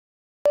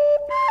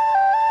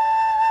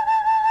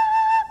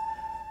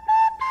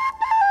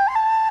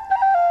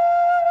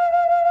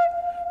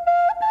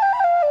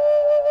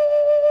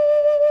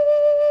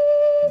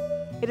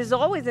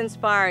always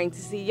inspiring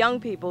to see young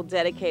people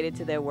dedicated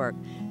to their work.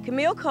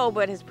 Earl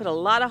Colebut has put a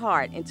lot of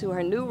heart into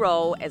her new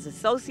role as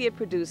associate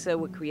producer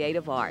with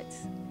Creative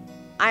Arts.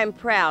 I am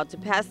proud to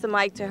pass the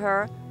mic to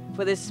her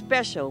for this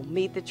special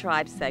Meet the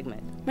Tribe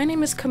segment. My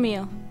name is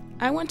Camille.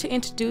 I want to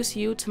introduce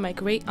you to my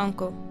great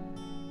uncle.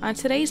 On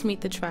today's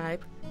Meet the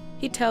Tribe,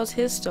 he tells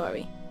his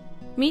story.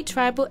 Meet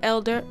Tribal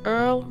Elder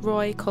Earl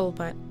Roy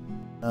Colebut.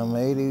 I'm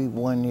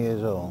 81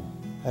 years old.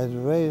 I was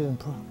raised in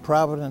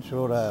Providence,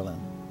 Rhode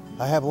Island.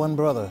 I have one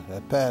brother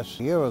that passed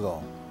a year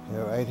ago,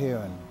 right here.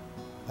 And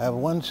I have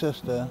one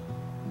sister,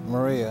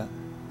 Maria,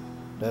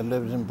 that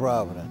lives in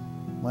Providence.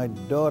 My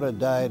daughter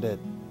died at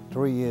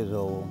 3 years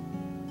old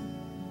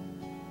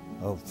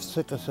of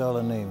sickle cell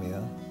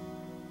anemia,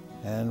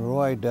 and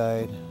Roy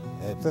died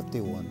at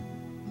 51.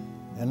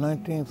 In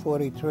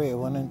 1943, I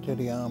went into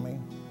the Army.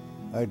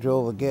 I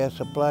drove a gas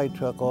supply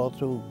truck all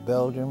through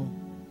Belgium,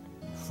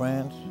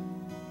 France,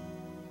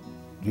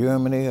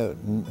 Germany,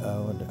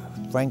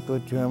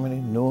 Frankfurt, Germany,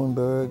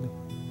 Nuremberg,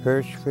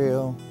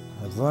 Hirschfeld.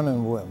 I've run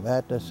and worked.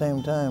 At the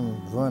same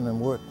time, run and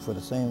worked for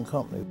the same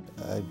company.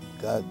 I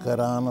got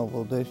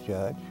honorable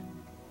discharge.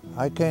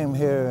 I came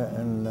here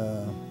in,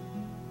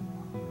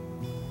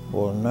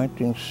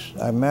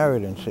 I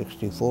married in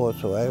 64,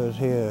 so I was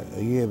here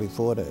a year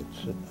before that,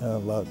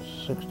 about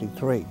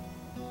 63.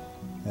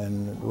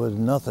 And there was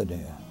nothing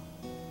here.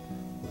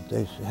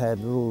 They had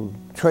little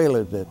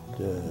trailers that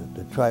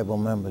the tribal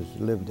members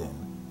lived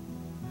in.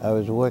 I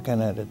was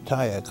working at a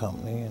tire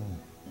company and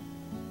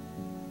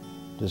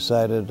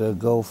decided to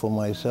go for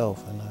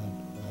myself, and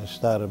I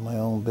started my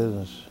own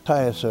business,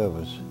 tire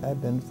service.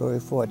 I've been very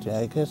fortunate.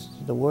 I guess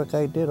the work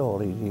I did all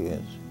these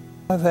years.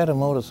 I've had a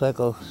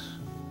motorcycle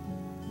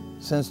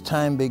since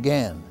time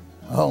began,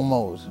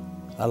 almost.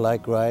 I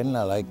like riding,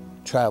 I like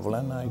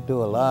traveling, I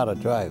do a lot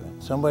of driving.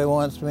 Somebody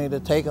wants me to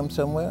take them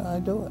somewhere, I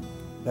do it.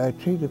 I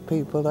treat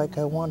people like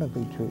I want to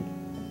be treated.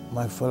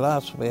 My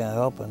philosophy in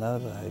helping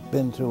others, I've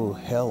been through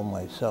hell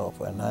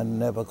myself, and I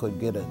never could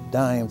get a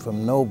dime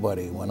from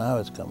nobody when I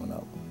was coming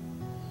up.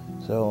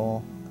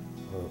 So,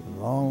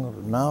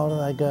 now that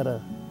I got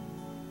a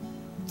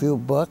few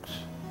bucks,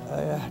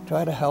 I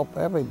try to help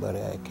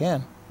everybody I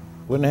can.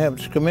 When they have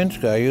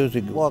Skaminska, I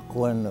usually walk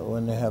when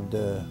they have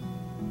the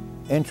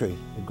entry,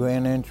 the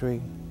grand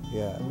entry.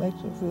 Yeah, it makes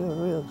me feel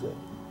real good.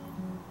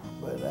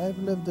 But I've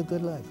lived a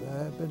good life.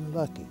 I've been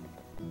lucky.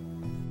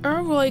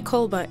 Earl Roy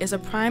Colebut is a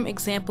prime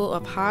example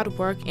of hard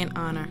work and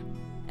honor,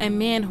 a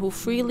man who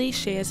freely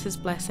shares his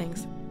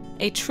blessings,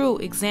 a true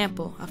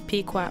example of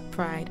Pequot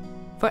pride.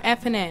 For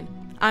FNN,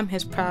 I'm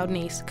his proud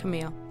niece,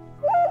 Camille.